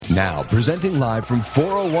Now, presenting live from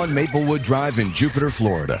 401 Maplewood Drive in Jupiter,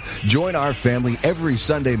 Florida. Join our family every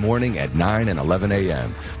Sunday morning at 9 and 11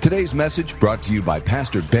 a.m. Today's message brought to you by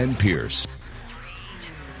Pastor Ben Pierce.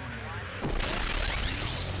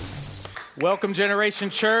 Welcome, Generation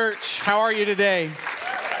Church. How are you today?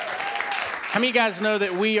 How many of you guys know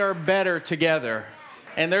that we are better together?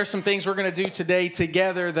 And there's some things we're going to do today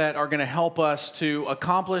together that are going to help us to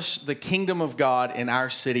accomplish the kingdom of God in our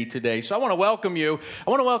city today. So I want to welcome you. I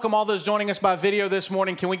want to welcome all those joining us by video this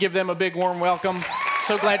morning. Can we give them a big warm welcome?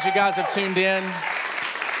 So glad you guys have tuned in.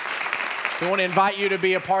 We want to invite you to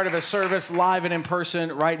be a part of a service live and in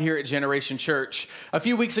person right here at Generation Church. A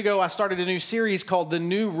few weeks ago, I started a new series called The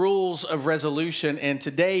New Rules of Resolution, and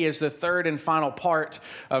today is the third and final part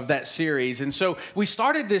of that series. And so we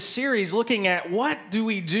started this series looking at what do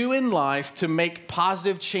we do in life to make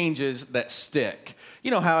positive changes that stick. You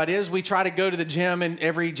know how it is. We try to go to the gym in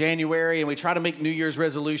every January and we try to make New Year's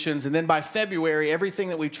resolutions. And then by February, everything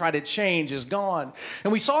that we've tried to change is gone.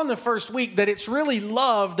 And we saw in the first week that it's really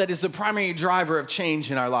love that is the primary driver of change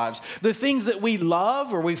in our lives. The things that we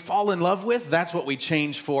love or we fall in love with, that's what we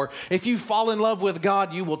change for. If you fall in love with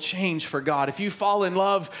God, you will change for God. If you fall in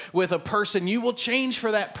love with a person, you will change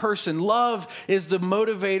for that person. Love is the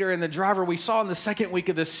motivator and the driver. We saw in the second week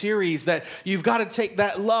of the series that you've got to take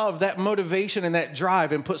that love, that motivation, and that drive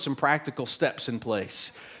and put some practical steps in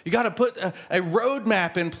place. You got to put a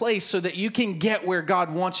roadmap in place so that you can get where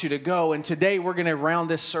God wants you to go. And today we're going to round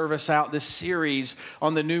this service out, this series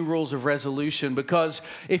on the new rules of resolution. Because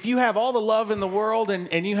if you have all the love in the world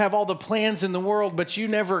and you have all the plans in the world, but you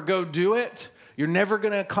never go do it, you're never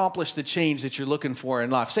going to accomplish the change that you're looking for in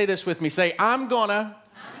life. Say this with me. Say, I'm gonna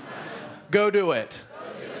go do it.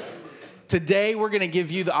 Today, we're going to give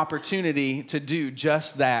you the opportunity to do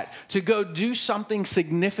just that, to go do something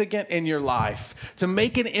significant in your life, to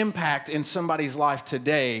make an impact in somebody's life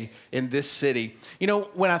today in this city. You know,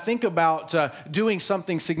 when I think about doing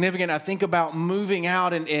something significant, I think about moving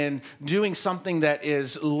out and doing something that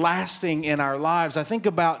is lasting in our lives. I think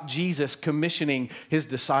about Jesus commissioning his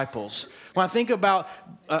disciples. When I think about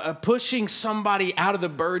pushing somebody out of the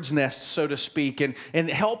bird's nest, so to speak, and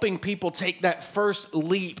helping people take that first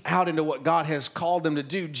leap out into what God has called them to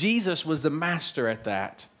do, Jesus was the master at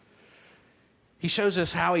that. He shows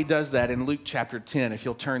us how he does that in Luke chapter 10, if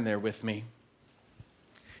you'll turn there with me.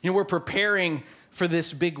 You know, we're preparing for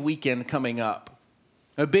this big weekend coming up.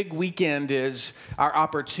 A big weekend is our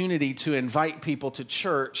opportunity to invite people to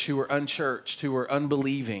church who are unchurched, who are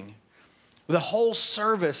unbelieving. The whole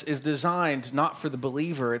service is designed not for the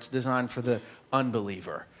believer, it's designed for the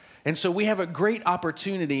unbeliever. And so we have a great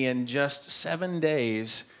opportunity in just 7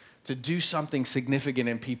 days to do something significant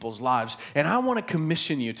in people's lives. And I want to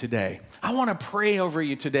commission you today. I want to pray over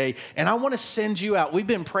you today, and I want to send you out. We've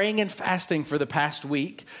been praying and fasting for the past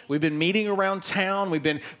week. We've been meeting around town. We've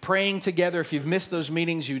been praying together. If you've missed those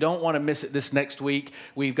meetings, you don't want to miss it this next week.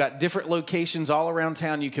 We've got different locations all around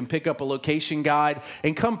town. You can pick up a location guide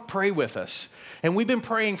and come pray with us. And we've been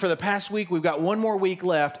praying for the past week. We've got one more week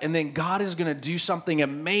left, and then God is going to do something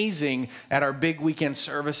amazing at our big weekend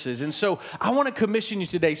services. And so I want to commission you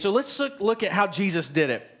today. So let's look at how Jesus did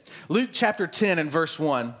it. Luke chapter 10 and verse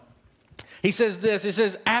 1. He says this, it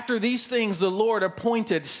says, after these things, the Lord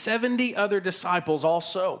appointed 70 other disciples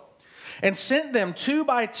also, and sent them 2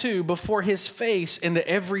 by 2 before his face into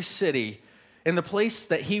every city, in the place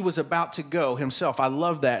that he was about to go himself. I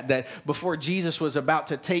love that before Jesus was about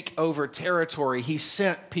to take over territory, he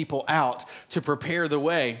sent people out to prepare the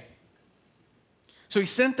way. So he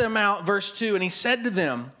sent them out, verse 2, and he said to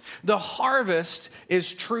them, the harvest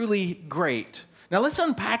is truly great. Now let's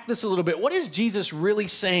unpack this a little bit. What is Jesus really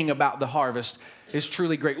saying about the harvest is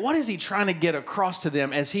truly great? What is he trying to get across to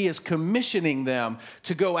them as he is commissioning them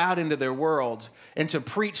to go out into their world and to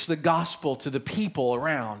preach the gospel to the people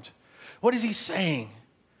around? What is he saying?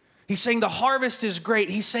 He's saying the harvest is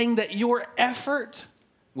great. He's saying that your effort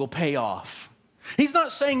will pay off. He's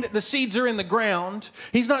not saying that the seeds are in the ground.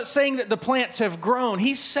 He's not saying that the plants have grown.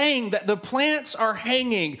 He's saying that the plants are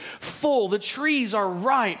hanging full. The trees are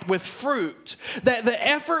ripe with fruit. That the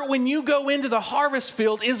effort when you go into the harvest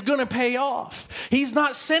field is going to pay off. He's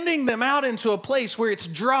not sending them out into a place where it's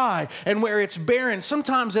dry and where it's barren.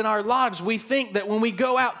 Sometimes in our lives, we think that when we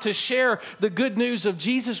go out to share the good news of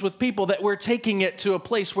Jesus with people, that we're taking it to a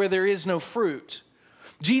place where there is no fruit.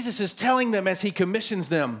 Jesus is telling them as he commissions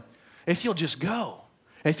them, if you'll just go,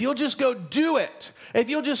 if you'll just go do it, if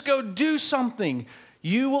you'll just go do something,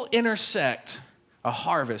 you will intersect a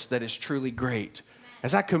harvest that is truly great.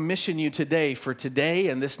 as I commission you today for today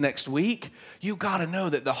and this next week, you got to know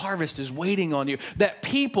that the harvest is waiting on you, that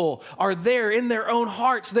people are there in their own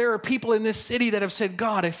hearts. There are people in this city that have said,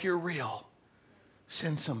 God, if you're real,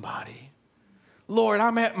 send somebody. Lord,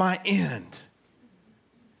 I'm at my end.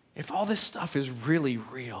 If all this stuff is really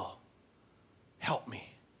real, help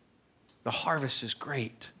me. The harvest is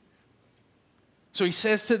great. So he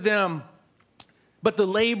says to them, but the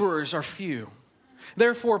laborers are few.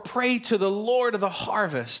 Therefore, pray to the Lord of the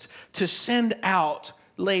harvest to send out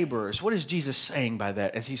laborers. What is Jesus saying by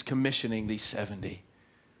that as he's commissioning these 70?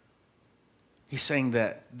 He's saying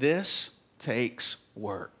that this takes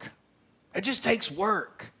work. It just takes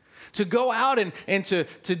work. To go out and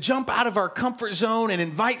to jump out of our comfort zone and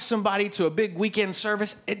invite somebody to a big weekend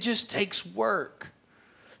service, it just takes work.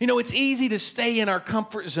 You know, it's easy to stay in our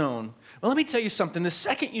comfort zone. Well, let me tell you something. The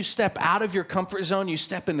second you step out of your comfort zone, you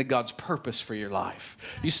step into God's purpose for your life.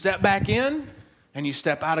 You step back in and you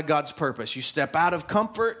step out of God's purpose. You step out of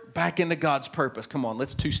comfort, back into God's purpose. Come on,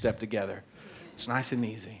 let's two-step together. It's nice and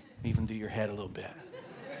easy. Even do your head a little bit.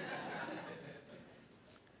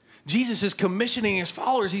 Jesus is commissioning his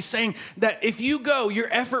followers. He's saying that if you go, your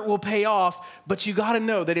effort will pay off, but you got to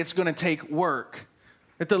know that it's going to take work.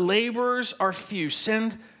 That the laborers are few.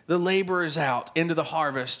 Send the laborers out into the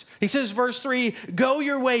harvest. He says, verse 3, go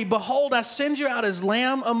your way. Behold, I send you out as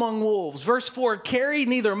lamb among wolves. Verse 4, carry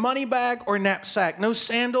neither money bag or knapsack, no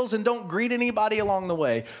sandals, and don't greet anybody along the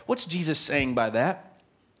way. What's Jesus saying by that?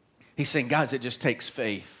 He's saying, guys, it just takes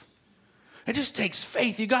faith. It just takes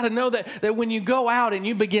faith. You got to know that when you go out and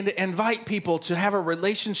you begin to invite people to have a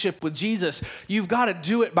relationship with Jesus, you've got to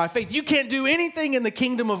do it by faith. You can't do anything in the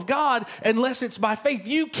kingdom of God unless it's by faith.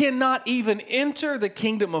 You cannot even enter the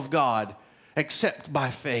kingdom of God except by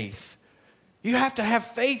faith. You have to have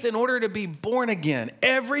faith in order to be born again.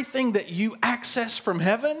 Everything that you access from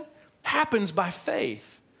heaven happens by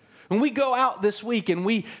faith. When we go out this week and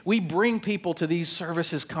we bring people to these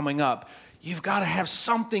services coming up, you've got to have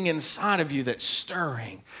something inside of you that's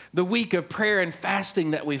stirring. The week of prayer and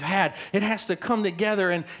fasting that we've had, it has to come together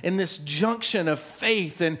in this junction of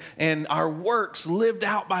faith and our works lived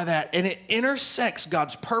out by that. And it intersects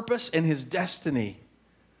God's purpose and his destiny.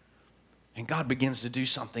 And God begins to do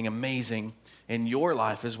something amazing in your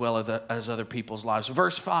life as well as other people's lives.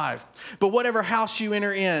 Verse 5, but whatever house you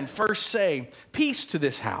enter in, first say, peace to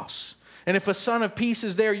this house. And if a son of peace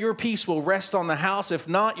is there, your peace will rest on the house. If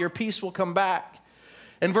not, your peace will come back.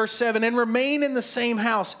 And verse 7, and remain in the same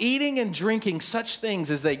house, eating and drinking such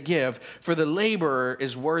things as they give, for the laborer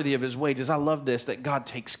is worthy of his wages. I love this, that God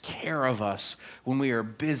takes care of us when we are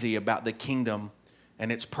busy about the kingdom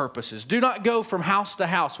and its purposes. Do not go from house to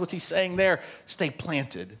house. What's he saying there? Stay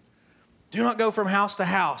planted. Do not go from house to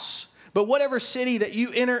house. But whatever city that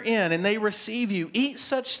you enter in and they receive you, eat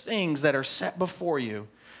such things that are set before you.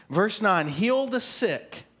 Verse 9, heal the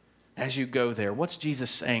sick as you go there. What's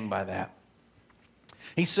Jesus saying by that?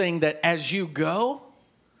 He's saying that as you go,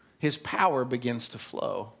 his power begins to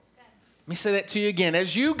flow. Let me say that to you again.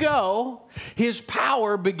 As you go, his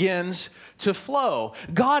power begins to flow.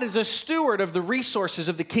 God is a steward of the resources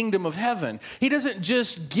of the kingdom of heaven. He doesn't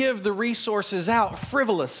just give the resources out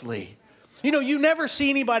frivolously. You know, you never see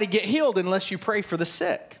anybody get healed unless you pray for the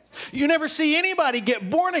sick. You never see anybody get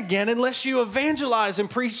born again unless you evangelize and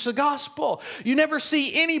preach the gospel. You never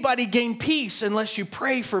see anybody gain peace unless you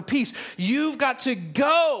pray for peace. You've got to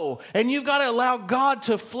go and you've got to allow God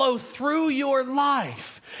to flow through your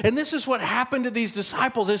life. And this is what happened to these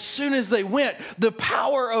disciples. As soon as they went, the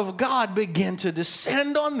power of God began to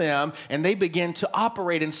descend on them and they began to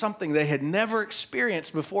operate in something they had never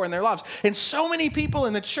experienced before in their lives. And so many people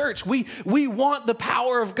in the church, we want the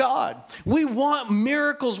power of God. We want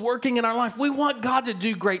miracles working in our life. We want God to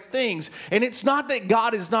do great things. And it's not that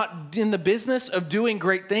God is not in the business of doing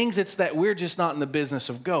great things. It's that we're just not in the business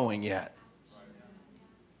of going yet.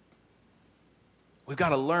 We've got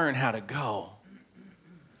to learn how to go.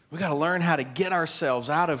 We've got to learn how to get ourselves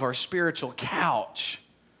out of our spiritual couch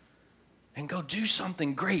and go do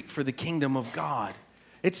something great for the kingdom of God.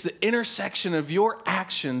 It's the intersection of your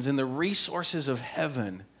actions and the resources of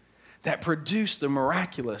heaven that produce the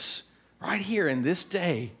miraculous right here in this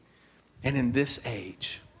day and in this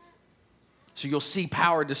age. So you'll see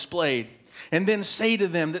power displayed. And then say to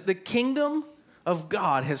them that the kingdom of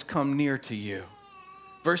God has come near to you.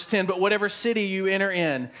 Verse 10, but whatever city you enter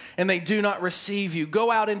in and they do not receive you,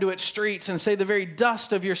 go out into its streets and say the very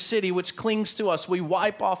dust of your city which clings to us, we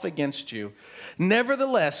wipe off against you.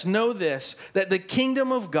 Nevertheless, know this, that the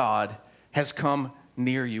kingdom of God has come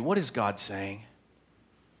near you. What is God saying?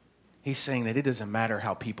 He's saying that it doesn't matter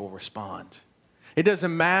how people respond. It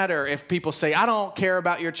doesn't matter if people say, I don't care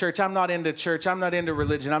about your church. I'm not into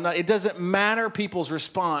religion. It doesn't matter people's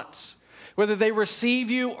response. Whether they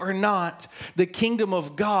receive you or not, the kingdom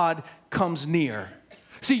of God comes near.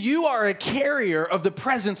 See, you are a carrier of the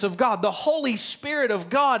presence of God. The Holy Spirit of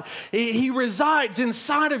God, He resides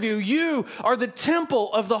inside of you. You are the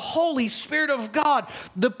temple of the Holy Spirit of God.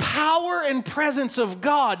 The power and presence of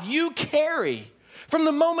God you carry. From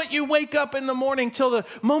the moment you wake up in the morning till the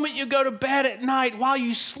moment you go to bed at night, while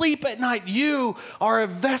you sleep at night, you are a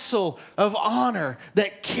vessel of honor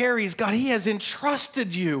that carries God. He has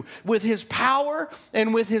entrusted you with His power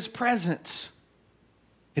and with His presence.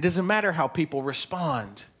 It doesn't matter how people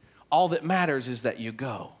respond. All that matters is that you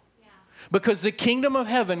go. Yeah. Because the kingdom of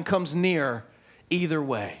heaven comes near either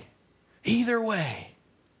way. Either way.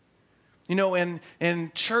 You know, in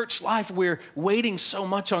church life, we're waiting so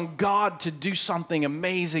much on God to do something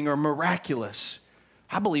amazing or miraculous.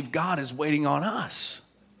 I believe God is waiting on us.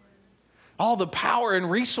 All the power and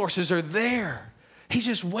resources are there. He's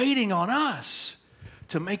just waiting on us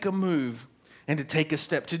to make a move and to take a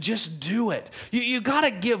step, to just do it. You got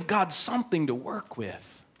to give God something to work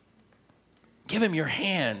with. Give Him your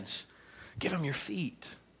hands. Give Him your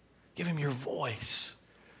feet. Give Him your voice.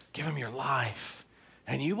 Give Him your life.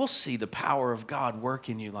 And you will see the power of God work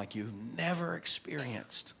in you like you've never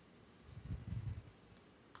experienced.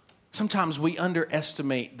 Sometimes we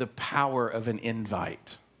underestimate the power of an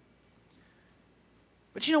invite.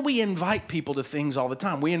 But you know, we invite people to things all the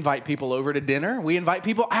time. We invite people over to dinner. We invite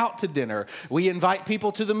people out to dinner. We invite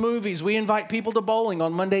people to the movies. We invite people to bowling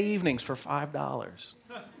on Monday evenings for $5.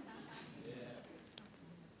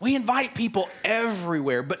 We invite people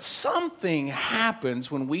everywhere, but something happens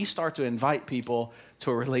when we start to invite people to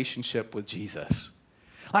a relationship with Jesus.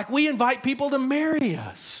 Like we invite people to marry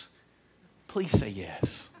us. Please say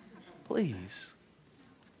yes. Please.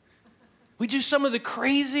 We do some of the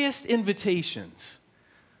craziest invitations.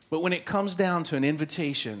 But when it comes down to an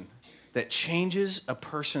invitation that changes a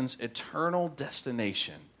person's eternal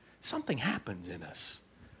destination, something happens in us.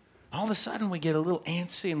 All of a sudden we get a little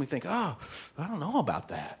antsy and we think, oh, I don't know about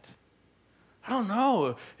that. I don't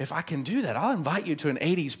know if I can do that. I'll invite you to an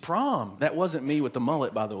 80s prom. That wasn't me with the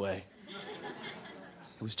mullet, by the way.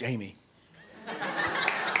 It was Jamie.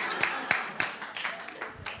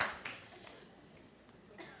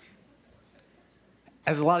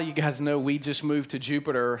 As a lot of you guys know, we just moved to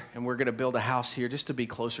Jupiter, and we're going to build a house here just to be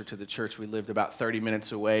closer to the church. We lived about 30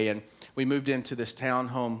 minutes away, and we moved into this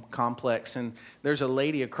townhome complex, and there's a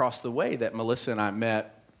lady across the way that Melissa and I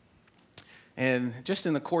met. And just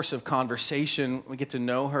in the course of conversation, we get to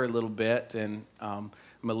know her a little bit, and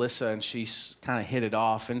Melissa and she's kind of hit it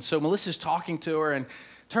off. And so Melissa's talking to her, and it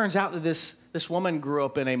turns out that this woman grew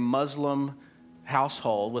up in a Muslim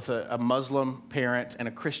household with a Muslim parent and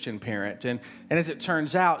a Christian parent. And as it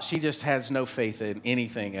turns out, she just has no faith in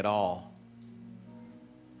anything at all.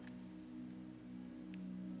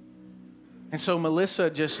 And so Melissa,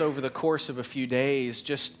 just over the course of a few days,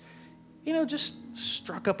 just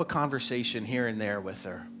struck up a conversation here and there with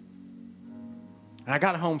her. And I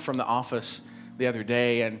got home from the office the other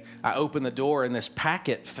day, and I opened the door, and this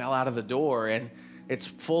packet fell out of the door, and it's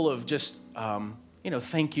full of just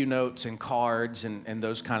thank you notes and cards and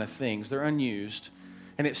those kind of things. They're unused.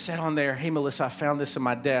 And it said on there, hey, Melissa, I found this in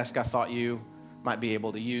my desk. I thought you might be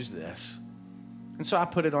able to use this. And so I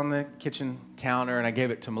put it on the kitchen counter, and I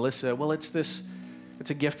gave it to Melissa. Well, it's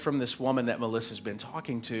a gift from this woman that Melissa's been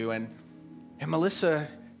talking to. And Melissa,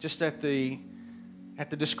 just at the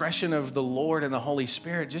discretion of the Lord and the Holy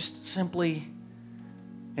Spirit, just simply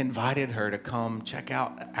invited her to come check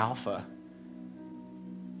out Alpha.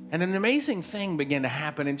 And an amazing thing began to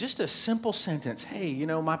happen in just a simple sentence. Hey,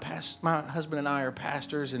 my husband and I are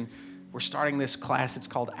pastors, and we're starting this class. It's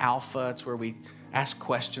called Alpha. It's where we ask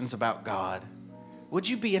questions about God. Would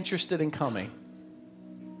you be interested in coming?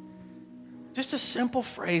 Just a simple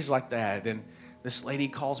phrase like that. And this lady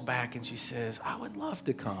calls back and she says, I would love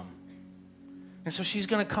to come. And so she's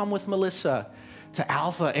going to come with Melissa to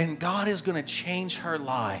Alpha, and God is going to change her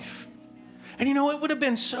life. And it would have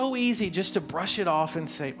been so easy just to brush it off and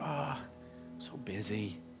say, I'm so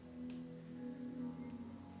busy.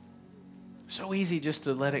 So easy just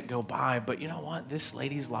to let it go by. But you know what? This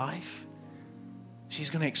lady's life,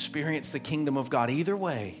 she's going to experience the kingdom of God either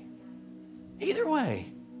way. Either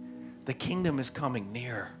way, the kingdom is coming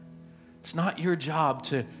near. It's not your job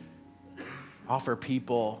to offer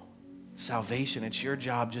people salvation. It's your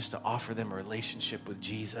job just to offer them a relationship with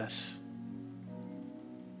Jesus.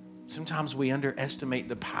 Sometimes we underestimate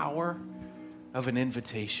the power of an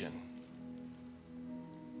invitation.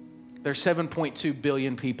 There's 7.2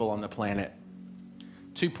 billion people on the planet.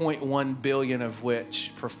 2.1 billion of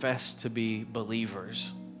which profess to be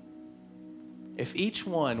believers. If each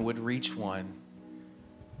one would reach one,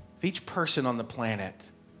 if each person on the planet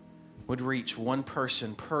would reach one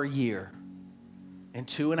person per year, in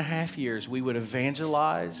 2.5 years, we would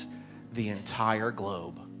evangelize the entire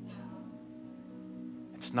globe.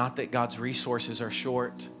 It's not that God's resources are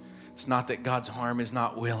short. It's not that God's arm is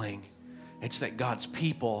not willing. It's that God's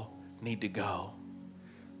people need to go.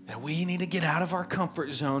 That we need to get out of our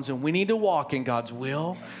comfort zones and we need to walk in God's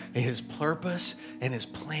will and His purpose and His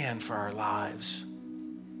plan for our lives.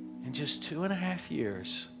 In just 2.5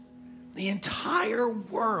 years, the entire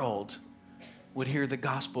world would hear the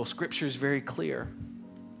gospel. Scripture is very clear.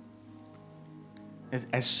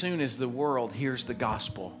 As soon as the world hears the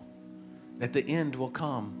gospel, that the end will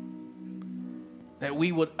come. That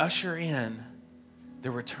we would usher in the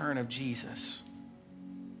return of Jesus.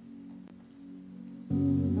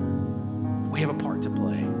 We have a part to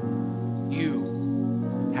play.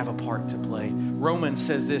 You have a part to play. Romans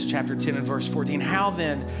says this, chapter 10 and verse 14. How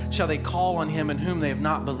then shall they call on Him in whom they have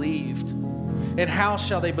not believed? And how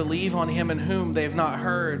shall they believe on Him in whom they have not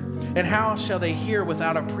heard? And how shall they hear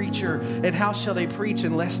without a preacher? And how shall they preach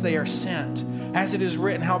unless they are sent? As it is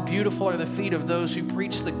written, how beautiful are the feet of those who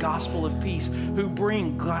preach the gospel of peace, who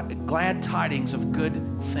bring glad tidings of good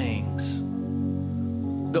things.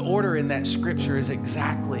 The order in that scripture is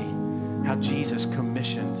exactly how Jesus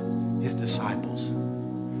commissioned His disciples.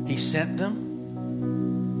 He sent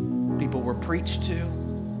them. People were preached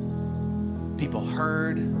to. People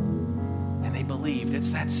heard. And they believed.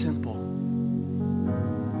 It's that simple.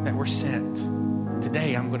 That we're sent.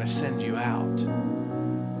 Today I'm going to send you out.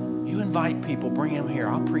 You invite people, bring them here.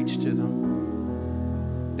 I'll preach to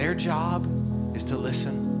them. Their job is to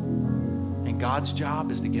listen. And God's job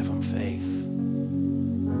is to give them faith.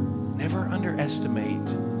 Never underestimate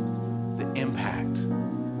the impact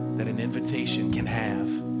that an invitation can have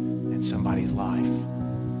in somebody's life.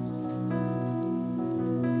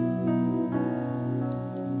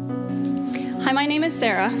 Hi, my name is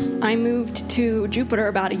Sarah. I moved to Jupiter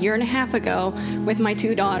about 1.5 years ago with my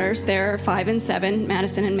 2 daughters. They're 5 and 7,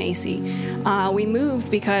 Madison and Macy. We moved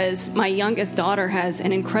because my youngest daughter has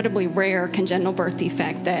an incredibly rare congenital birth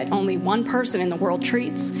defect that only one person in the world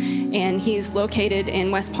treats, and he's located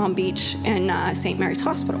in West Palm Beach in St. Mary's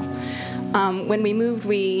Hospital. When we moved,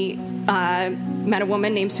 we met a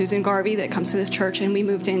woman named Susan Garvey that comes to this church, and we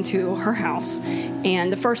moved into her house.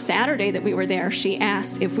 And the first Saturday that we were there, she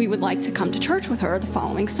asked if we would like to come to church with her the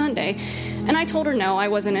following Sunday. And I told her no, I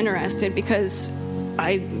wasn't interested because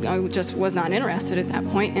I just was not interested at that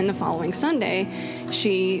point. And the following Sunday,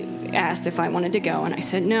 she asked if I wanted to go, and I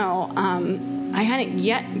said no. I hadn't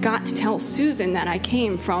yet got to tell Susan that I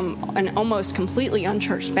came from an almost completely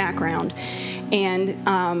unchurched background and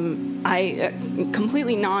a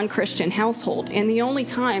completely non-Christian household. And the only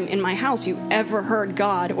time in my house you ever heard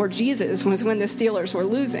God or Jesus was when the Steelers were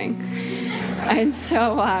losing. And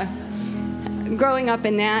so growing up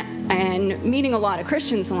in that and meeting a lot of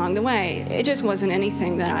Christians along the way, it just wasn't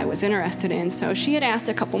anything that I was interested in. So she had asked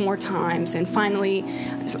a couple more times, and finally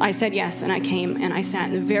I said yes, and I came and I sat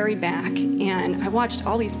in the very back, and I watched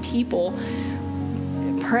all these people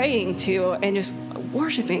praying to and just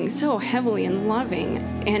worshiping so heavily and loving,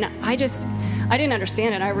 and I didn't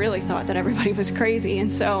understand it. I really thought that everybody was crazy. And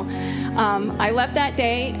so I left that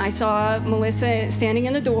day. I saw Melissa standing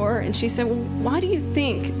in the door, and she said, well, why do you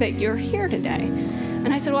think that you're here today?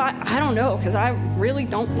 And I said, well, I don't know, because I really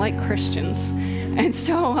don't like Christians. And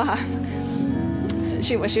so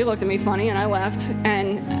she looked at me funny, and I left.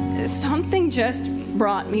 And something just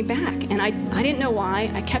brought me back. And I didn't know why.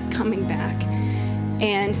 I kept coming back.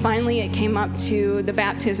 And finally, it came up to the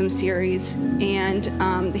baptism series and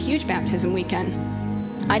the huge baptism weekend.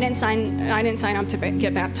 I didn't sign up to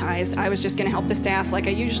get baptized. I was just going to help the staff like I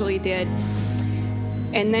usually did.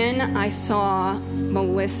 And then I saw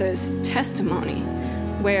Melissa's testimony,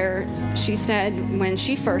 where she said when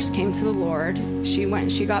she first came to the Lord, she went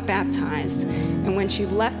and she got baptized. And when she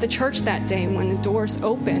left the church that day, when the doors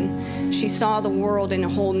opened, she saw the world in a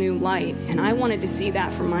whole new light. And I wanted to see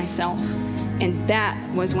that for myself. And that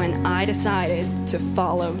was when I decided to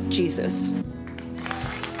follow Jesus.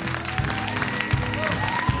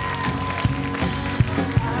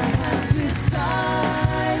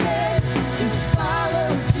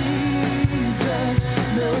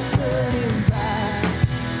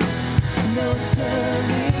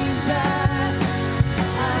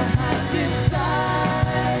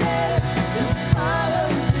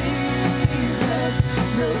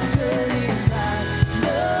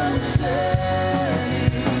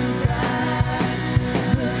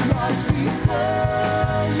 Before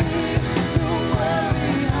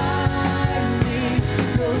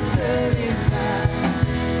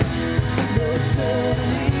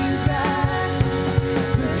turning back.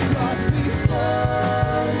 The cross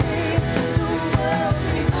before me, the world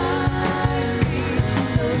behind me.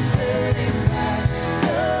 No turning back,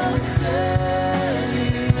 no turning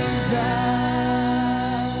back.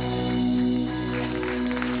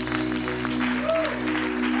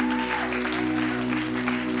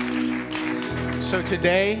 So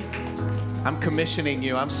today, I'm commissioning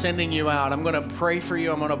you. I'm sending you out. I'm going to pray for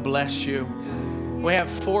you. I'm going to bless you. We have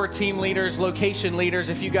 4 team leaders, location leaders.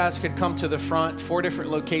 If you guys could come to the front, 4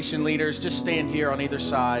 different location leaders. Just stand here on either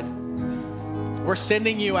side. We're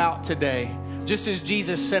sending you out today. Just as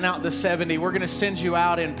Jesus sent out the 70, we're going to send you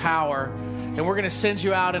out in power. And we're going to send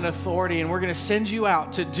you out in authority. And we're going to send you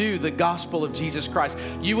out to do the gospel of Jesus Christ.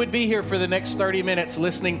 You would be here for the next 30 minutes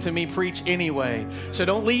listening to me preach anyway. So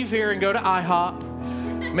don't leave here and go to IHOP.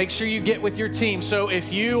 Make sure you get with your team. So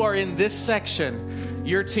if you are in this section,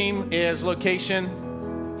 your team is location.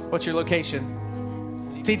 What's your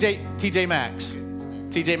location? TJ Maxx.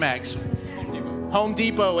 TJ Maxx. Home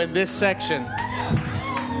Depot in this section.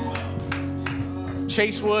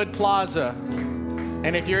 Chasewood Plaza.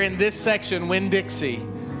 And if you're in this section, Winn-Dixie.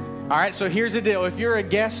 All right, so here's the deal. If you're a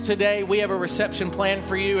guest today, we have a reception plan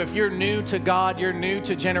for you. If you're new to God, you're new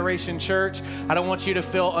to Generation Church, I don't want you to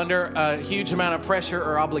feel under a huge amount of pressure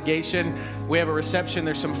or obligation. We have a reception.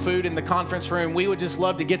 There's some food in the conference room. We would just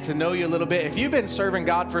love to get to know you a little bit. If you've been serving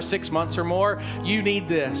God for 6 months or more, you need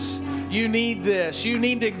this. You need this. You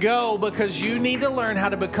need to go because you need to learn how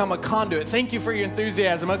to become a conduit. Thank you for your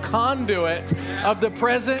enthusiasm. A conduit of the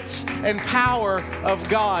presence and power of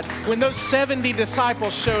God. When those 70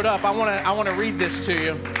 disciples showed up, I want to read this to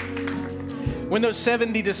you. When those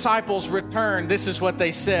 70 disciples returned, this is what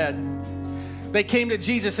they said. They came to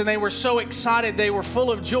Jesus and they were so excited. They were full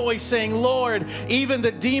of joy saying, Lord, even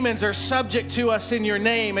the demons are subject to us in your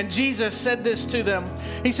name. And Jesus said this to them.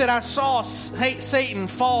 He said, I saw Satan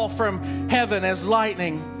fall from heaven as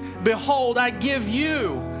lightning. Behold, I give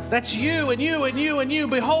you, that's you and you and you and you.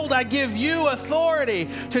 Behold, I give you authority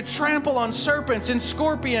to trample on serpents and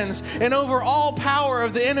scorpions and over all power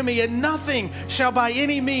of the enemy, and nothing shall by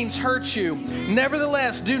any means hurt you.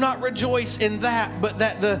 Nevertheless, do not rejoice in that, but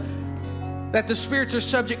that the spirits are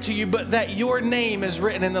subject to you, but that your name is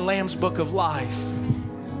written in the Lamb's book of life.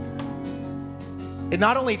 It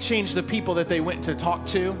not only changed the people that they went to talk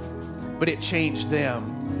to, but it changed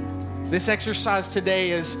them. This exercise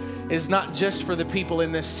today is not just for the people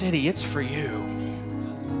in this city, it's for you.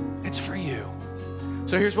 It's for you.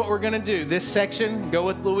 So here's what we're going to do. This section, go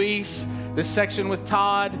with Luis. This section with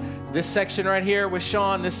Todd. This section right here with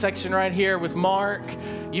Sean. This section right here with Mark.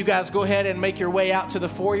 You guys go ahead and make your way out to the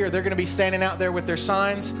foyer. They're going to be standing out there with their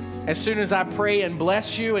signs. As soon as I pray and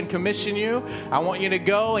bless you and commission you, I want you to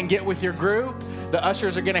go and get with your group. The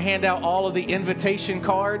ushers are going to hand out all of the invitation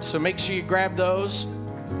cards, so make sure you grab those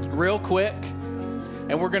real quick.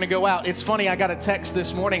 And we're going to go out. It's funny, I got a text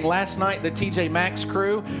this morning. Last night, the TJ Maxx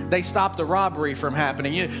crew, they stopped the robbery from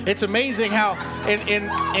happening. It's amazing how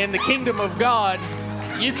in the kingdom of God,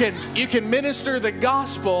 you can minister the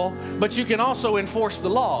gospel, but you can also enforce the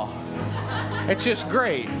law. It's just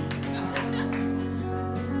great.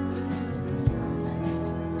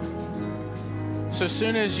 So as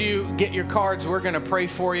soon as you get your cards, we're going to pray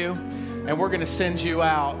for you, and we're going to send you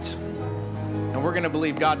out, and we're going to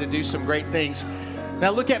believe God to do some great things.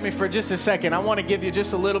 Now look at me for just a second. I want to give you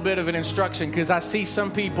just a little bit of an instruction because I see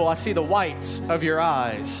some people, I see the whites of your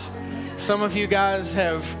eyes. Some of you guys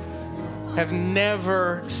have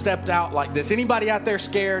never stepped out like this. Anybody out there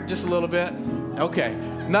scared just a little bit? Okay.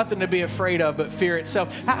 Nothing to be afraid of but fear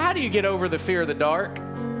itself. How do you get over the fear of the dark?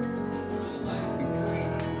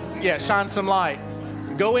 Yeah, shine some light.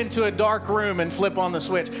 Go into a dark room and flip on the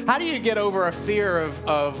switch. How do you get over a fear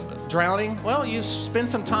of drowning? Well, you spend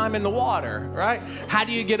some time in the water, right? How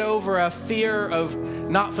do you get over a fear of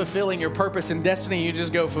not fulfilling your purpose and destiny? You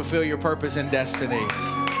just go fulfill your purpose and destiny.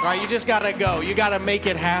 All right, you just got to go. You got to make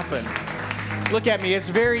it happen. Look at me. It's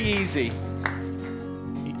very easy.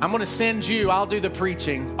 I'm going to send you. I'll do the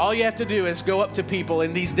preaching. All you have to do is go up to people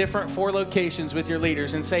in these different 4 locations with your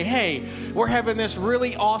leaders and say, hey, we're having this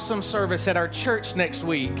really awesome service at our church next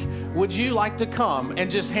week. Would you like to come? And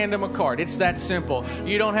just hand them a card. It's that simple.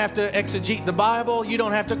 You don't have to exegete the Bible. You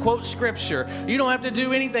don't have to quote scripture. You don't have to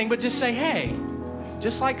do anything but just say, hey,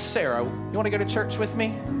 just like Sarah, you want to go to church with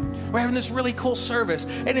me? We're having this really cool service.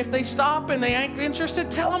 And if they stop and they ain't interested,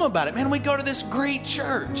 tell them about it. Man, we go to this great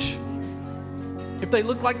church. If they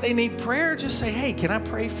look like they need prayer, just say, hey, can I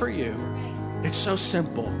pray for you? It's so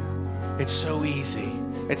simple. It's so easy.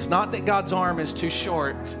 It's not that God's arm is too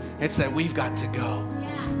short. It's that we've got to go.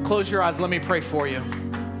 Close your eyes. Let me pray for you.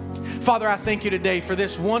 Father, I thank you today for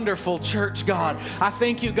this wonderful church, God. I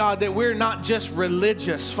thank you, God, that we're not just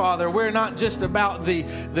religious, Father. We're not just about the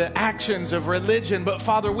actions of religion, but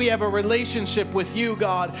Father, we have a relationship with you,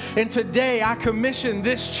 God. And today I commission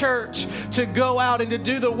this church to go out and to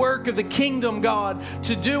do the work of the kingdom, God,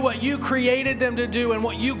 to do what you created them to do and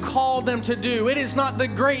what you called them to do. It is not the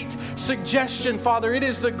great suggestion, Father. It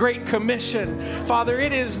is the great commission. Father,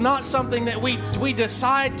 it is not something that we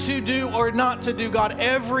decide to do or not to do, God.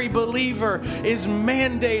 Every believer is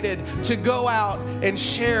mandated to go out and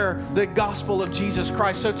share the gospel of Jesus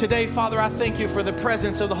Christ. So today, Father, I thank you for the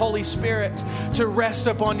presence of the Holy Spirit to rest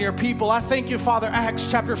upon your people. I thank you, Father, Acts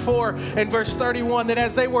chapter 4 and verse 31, that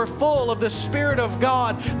as they were full of the Spirit of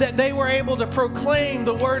God, that they were able to proclaim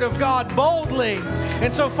the word of God boldly.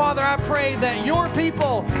 And so, Father, I pray that your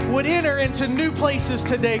people would enter into new places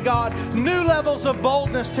today, God, new levels of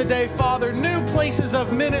boldness today, Father, new places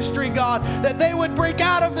of ministry, God, that they would break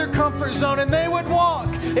out of their comfort zone and they would walk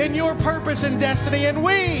in your purpose and destiny. And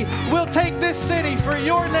we will take this city for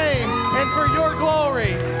your name and for your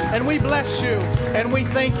glory. And we bless you and we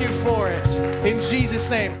thank you for it. In Jesus'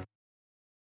 name.